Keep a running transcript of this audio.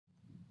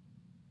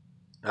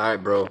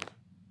Alright, bro.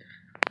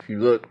 If you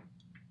look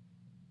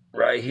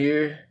right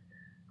here,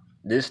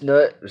 this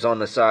nut is on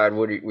the side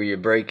where your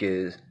brake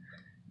is.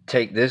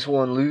 Take this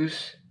one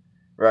loose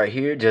right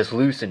here, just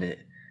loosen it.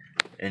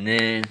 And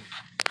then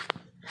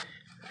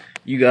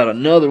you got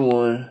another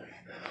one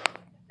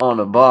on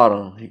the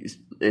bottom.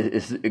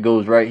 It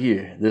goes right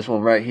here. This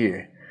one right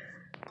here.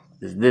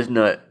 This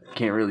nut,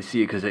 can't really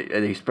see it because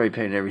they spray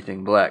painted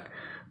everything black.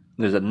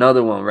 There's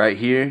another one right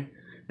here,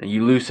 and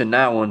you loosen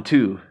that one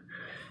too.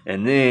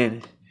 And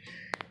then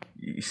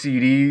you see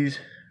these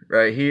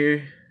right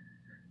here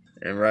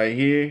and right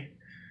here.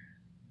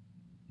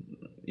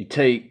 You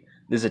take,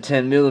 this is a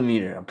 10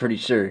 millimeter, I'm pretty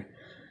sure.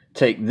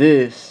 Take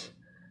this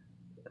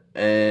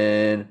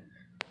and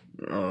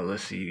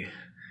let's see.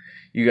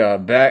 You gotta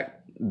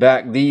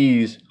back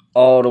these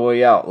all the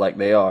way out like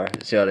they are.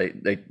 See how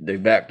they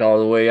backed all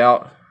the way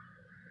out?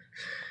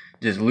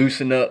 Just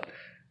loosen up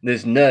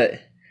this nut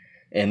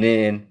and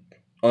then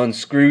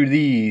unscrew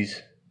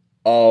these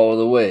all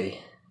the way.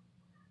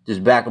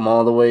 Just back them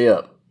all the way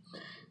up.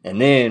 And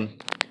then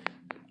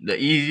the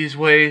easiest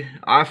way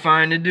I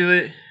find to do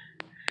it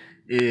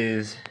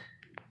is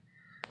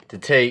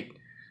to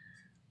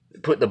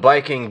put the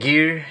bike in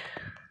gear.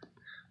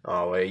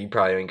 Oh wait, you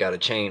probably ain't got a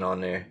chain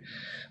on there.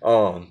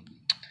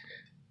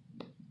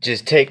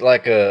 Just take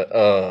like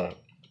a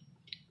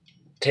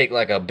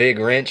big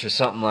wrench or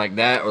something like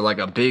that, or like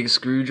a big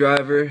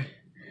screwdriver,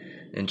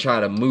 and try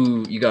to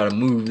move. You gotta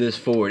move this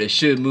forward. It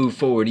should move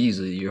forward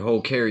easily. Your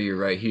whole carrier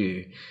right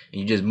here,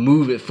 and you just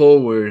move it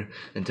forward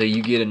until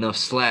you get enough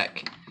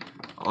slack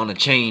on the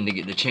chain to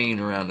get the chain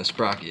around the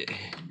sprocket.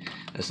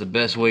 That's the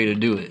best way to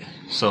do it.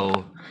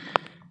 So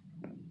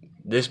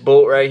this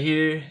bolt right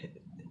here,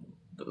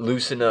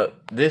 loosen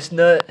up this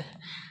nut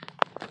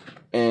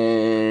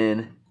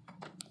and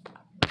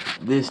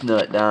this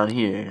nut down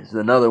here. There's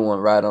another one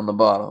right on the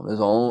bottom.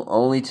 There's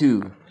only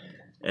two.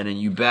 And then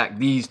you back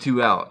these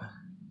two out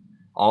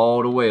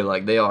all the way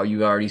like they are.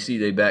 You already see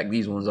they back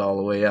these ones all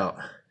the way out.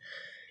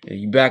 And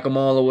you back them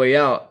all the way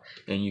out,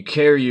 and your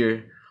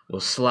carrier will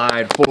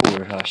slide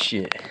forward. Oh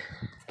shit.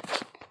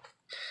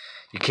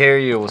 Your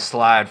carrier will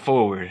slide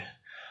forward,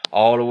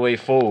 all the way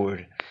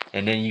forward.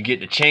 And then you get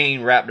the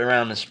chain wrapped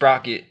around the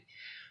sprocket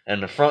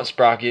and the front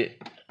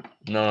sprocket.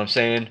 You know what I'm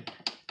saying?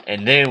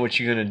 And then what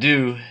you're gonna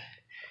do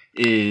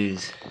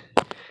is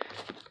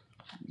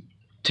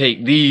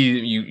take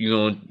these,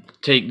 you're gonna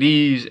take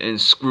these and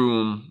screw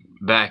them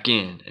back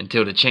in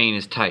until the chain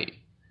is tight.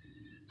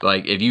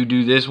 Like if you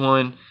do this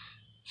one,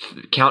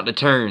 count the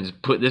turns,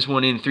 put this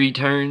one in 3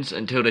 turns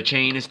until the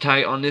chain is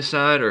tight on this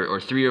side, or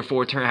 3 or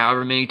 4 turns,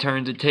 however many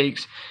turns it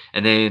takes.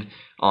 And then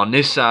on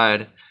this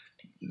side,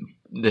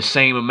 the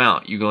same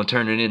amount. You're gonna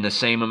turn it in the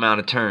same amount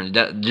of turns,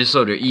 that just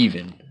so they're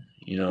even.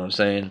 You know what I'm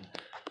saying?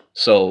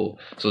 So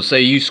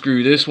say you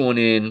screw this one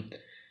in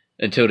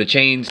until the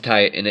chain's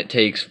tight and it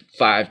takes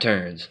 5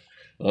 turns.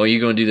 Well,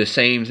 you're gonna do the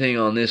same thing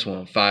on this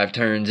one, 5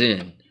 turns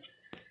in.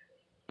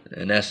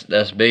 And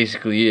that's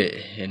basically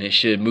it. And it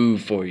should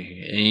move for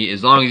you. And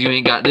as long as you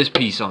ain't got this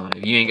piece on,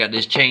 if you ain't got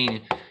this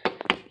chain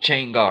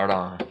guard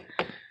on.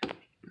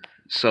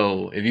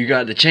 So if you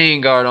got the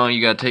chain guard on,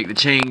 you gotta take the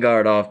chain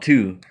guard off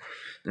too.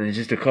 And it's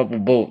just a couple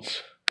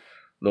bolts.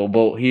 Little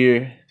bolt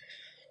here,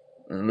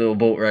 and a little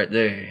bolt right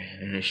there.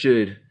 And it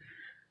should,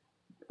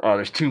 oh,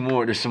 there's 2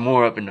 more, there's some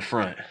more up in the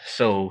front.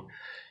 So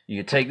you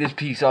can take this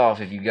piece off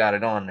if you got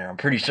it on there. I'm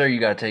pretty sure you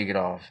gotta take it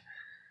off.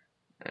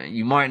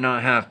 You might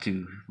not have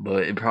to,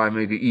 but it'd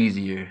probably make it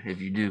easier if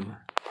you do.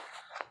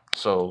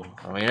 So,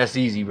 I mean, that's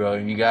easy, bro.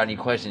 If you got any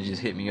questions,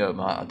 just hit me up.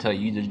 I'll tell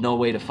you, there's no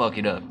way to fuck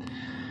it up.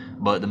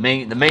 But the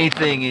main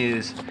thing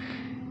is,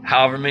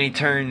 however many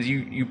turns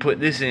you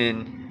put this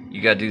in,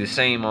 you gotta do the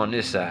same on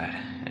this side,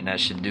 and that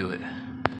should do it.